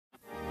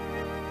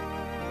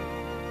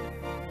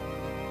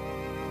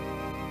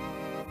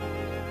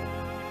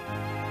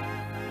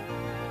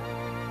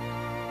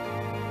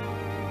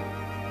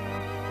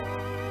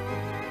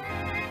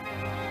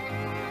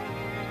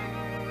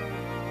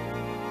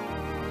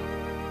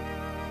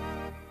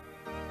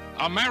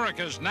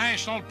America's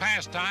national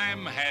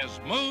pastime has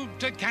moved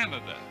to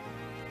Canada,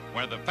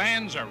 where the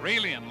fans are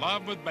really in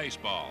love with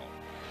baseball.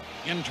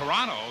 In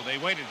Toronto, they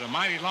waited a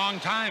mighty long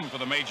time for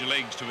the major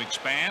leagues to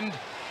expand,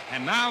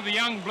 and now the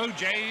young Blue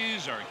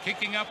Jays are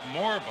kicking up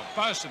more of a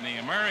fuss in the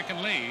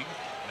American League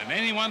than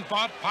anyone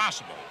thought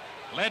possible,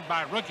 led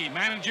by rookie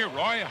manager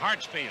Roy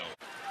Hartsfield.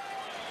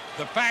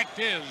 The fact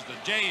is, the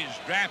Jays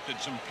drafted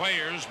some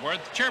players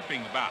worth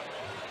chirping about.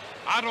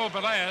 Otto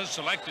Velez,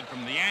 selected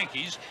from the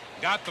Yankees,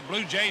 got the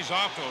Blue Jays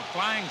off to a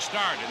flying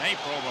start in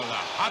April with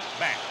a hot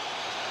bat.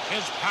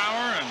 His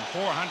power and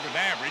 .400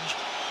 average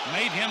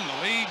made him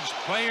the league's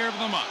player of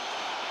the month.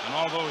 And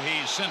although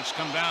he's since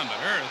come down to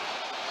earth,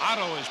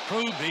 Otto has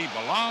proved he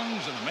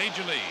belongs in the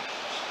major leagues.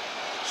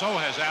 So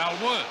has Al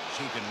Woods,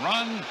 who can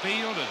run,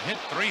 field, and hit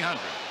 .300.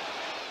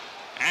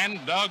 And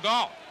Doug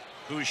Ault,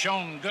 who's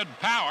shown good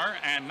power,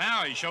 and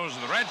now he shows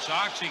the Red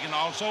Sox he can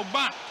also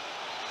bunt.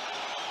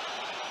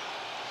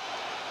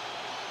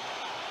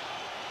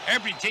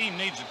 Every team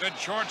needs a good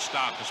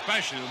shortstop,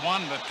 especially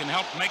one that can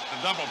help make the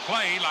double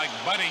play like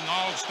budding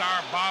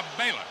all-star Bob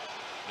Baylor,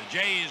 the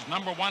Jays'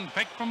 #1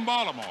 pick from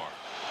Baltimore,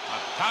 a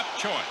top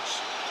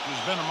choice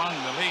who's been among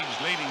the league's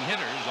leading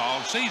hitters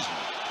all season.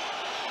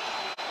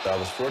 I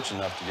was fortunate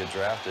enough to get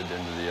drafted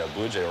into the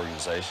Blue Jay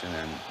organization,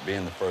 and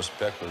being the first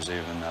pick was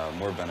even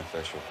more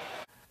beneficial.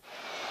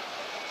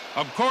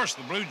 Of course,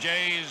 the Blue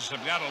Jays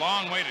have got a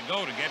long way to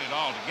go to get it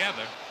all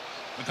together,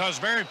 because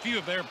very few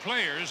of their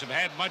players have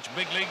had much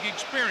big league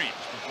experience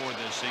before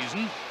this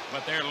season,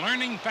 but they're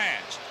learning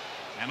fast.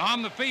 And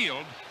on the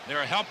field,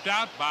 they're helped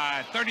out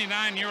by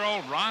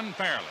 39-year-old Ron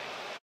Fairley.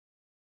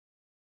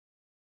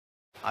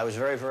 I was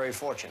very, very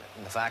fortunate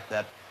in the fact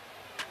that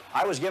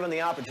I was given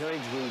the opportunity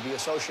to be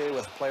associated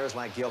with players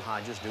like Gil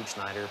Hodges, Duke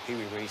Snider, Pee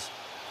Wee Reese.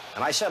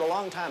 And I said a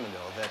long time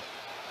ago that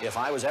if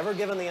I was ever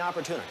given the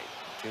opportunity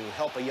to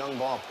help a young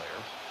ball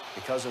player,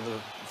 because of the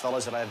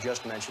fellows that I've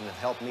just mentioned that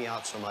helped me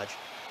out so much,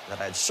 that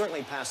I'd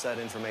certainly pass that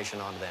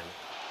information on to them.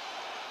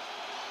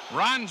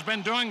 Ron's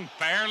been doing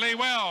fairly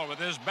well with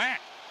his bat,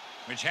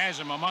 which has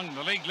him among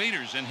the league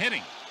leaders in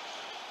hitting.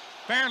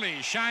 Fairly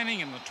is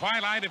shining in the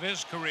twilight of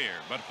his career,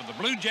 but for the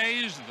Blue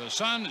Jays, the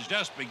sun is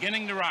just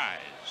beginning to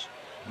rise.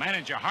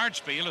 Manager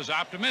Hartsfield is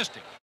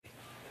optimistic.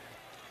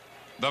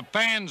 The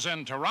fans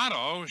in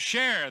Toronto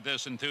share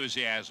this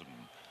enthusiasm.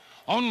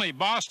 Only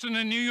Boston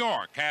and New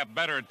York have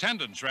better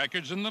attendance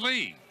records in the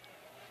league.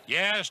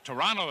 Yes,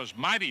 Toronto is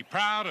mighty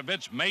proud of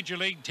its major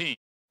league team.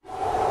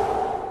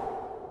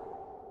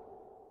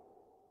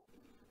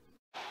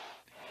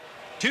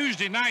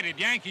 Tuesday night at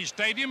Yankee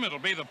Stadium, it'll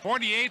be the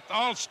 48th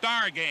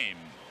All-Star Game,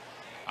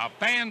 a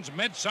fan's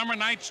midsummer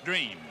night's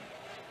dream.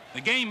 The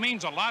game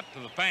means a lot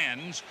to the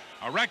fans.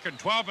 A record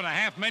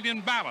 12.5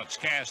 million ballots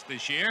cast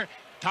this year,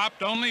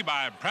 topped only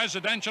by a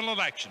presidential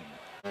election.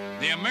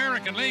 The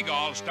American League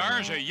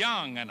All-Stars are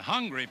young and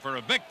hungry for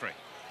a victory.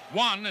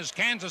 One is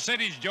Kansas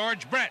City's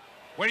George Brett.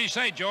 What do you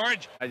say,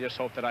 George? I just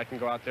hope that I can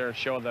go out there and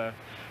show the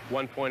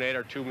 1.8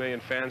 or 2 million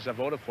fans that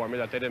voted for me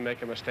that they didn't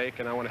make a mistake,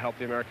 and I want to help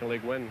the American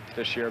League win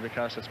this year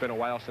because it's been a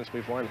while since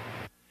we've won.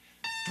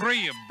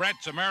 3 of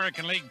Brett's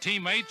American League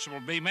teammates will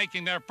be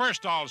making their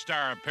first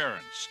All-Star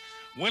appearance.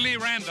 Willie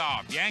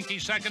Randolph, Yankee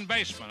second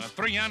baseman, a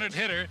 .300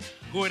 hitter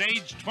who at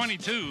age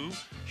 22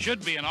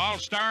 should be an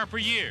All-Star for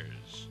years.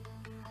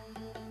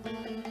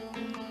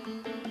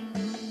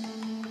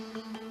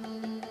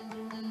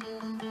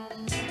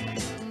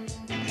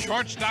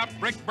 Shortstop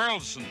Rick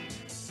Burleson,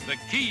 the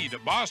key to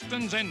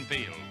Boston's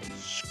infield,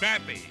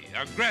 scrappy,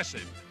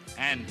 aggressive,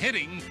 and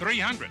hitting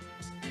 .300.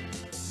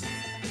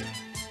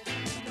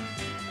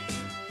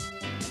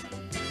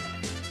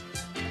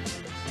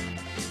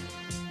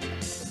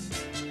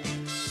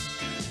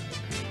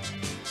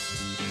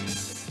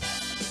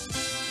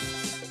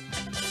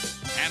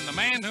 And the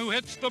man who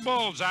hits the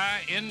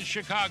bullseye in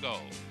Chicago,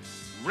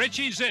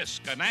 Richie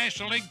Zisk, a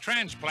National League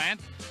transplant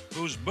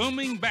whose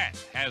booming bat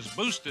has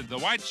boosted the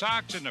White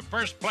Sox into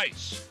first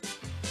place.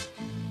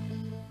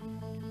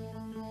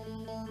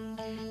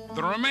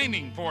 The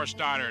remaining 4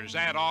 starters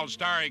add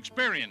All-Star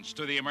experience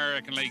to the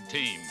American League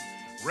team.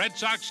 Red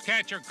Sox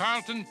catcher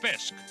Carlton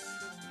Fisk.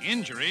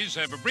 Injuries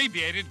have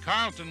abbreviated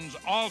Carlton's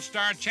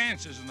All-Star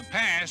chances in the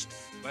past,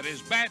 but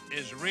his bat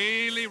is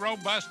really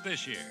robust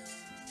this year.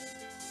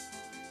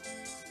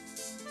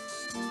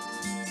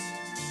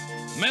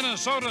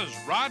 Minnesota's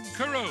Rod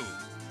Carew,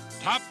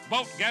 top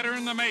vote getter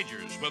in the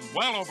majors with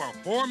well over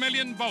 4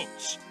 million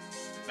votes.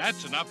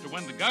 That's enough to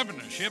win the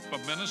governorship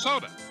of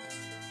Minnesota.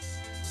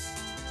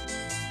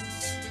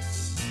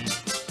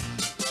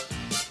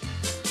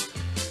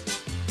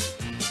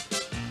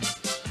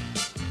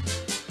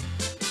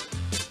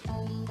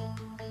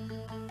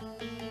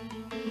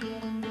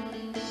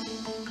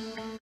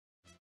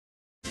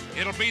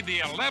 It'll be the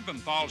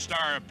 11th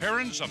All-Star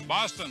appearance of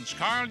Boston's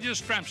Carl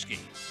Yastrzemski.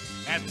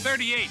 At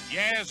 38,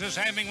 Yaz is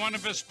having one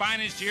of his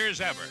finest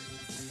years ever.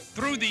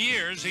 Through the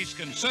years, he's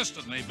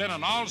consistently been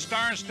an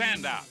All-Star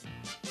standout.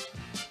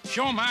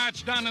 Show him how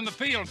it's done in the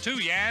field, too,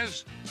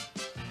 Yaz.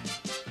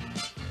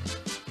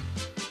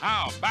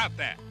 How about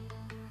that?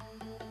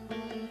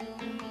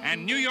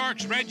 And New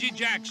York's Reggie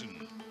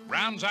Jackson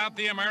rounds out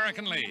the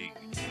American League.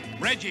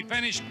 Reggie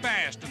finished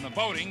fast in the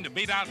voting to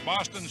beat out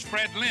Boston's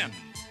Fred Lynn.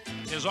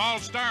 His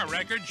all-star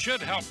record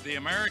should help the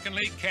American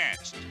League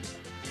cast.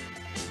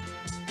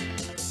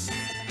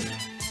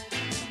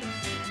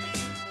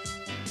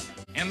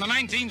 In the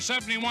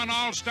 1971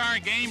 All-Star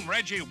Game,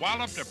 Reggie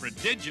walloped a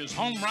prodigious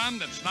home run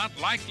that's not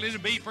likely to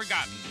be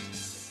forgotten.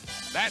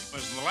 That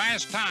was the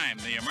last time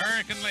the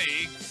American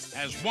League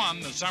has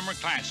won the Summer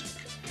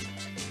Classic.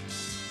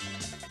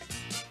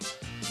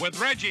 With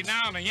Reggie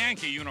now in a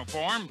Yankee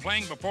uniform,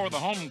 playing before the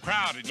home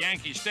crowd at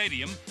Yankee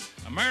Stadium,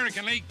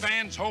 American League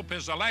fans hope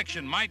his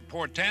election might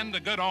portend a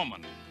good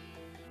omen.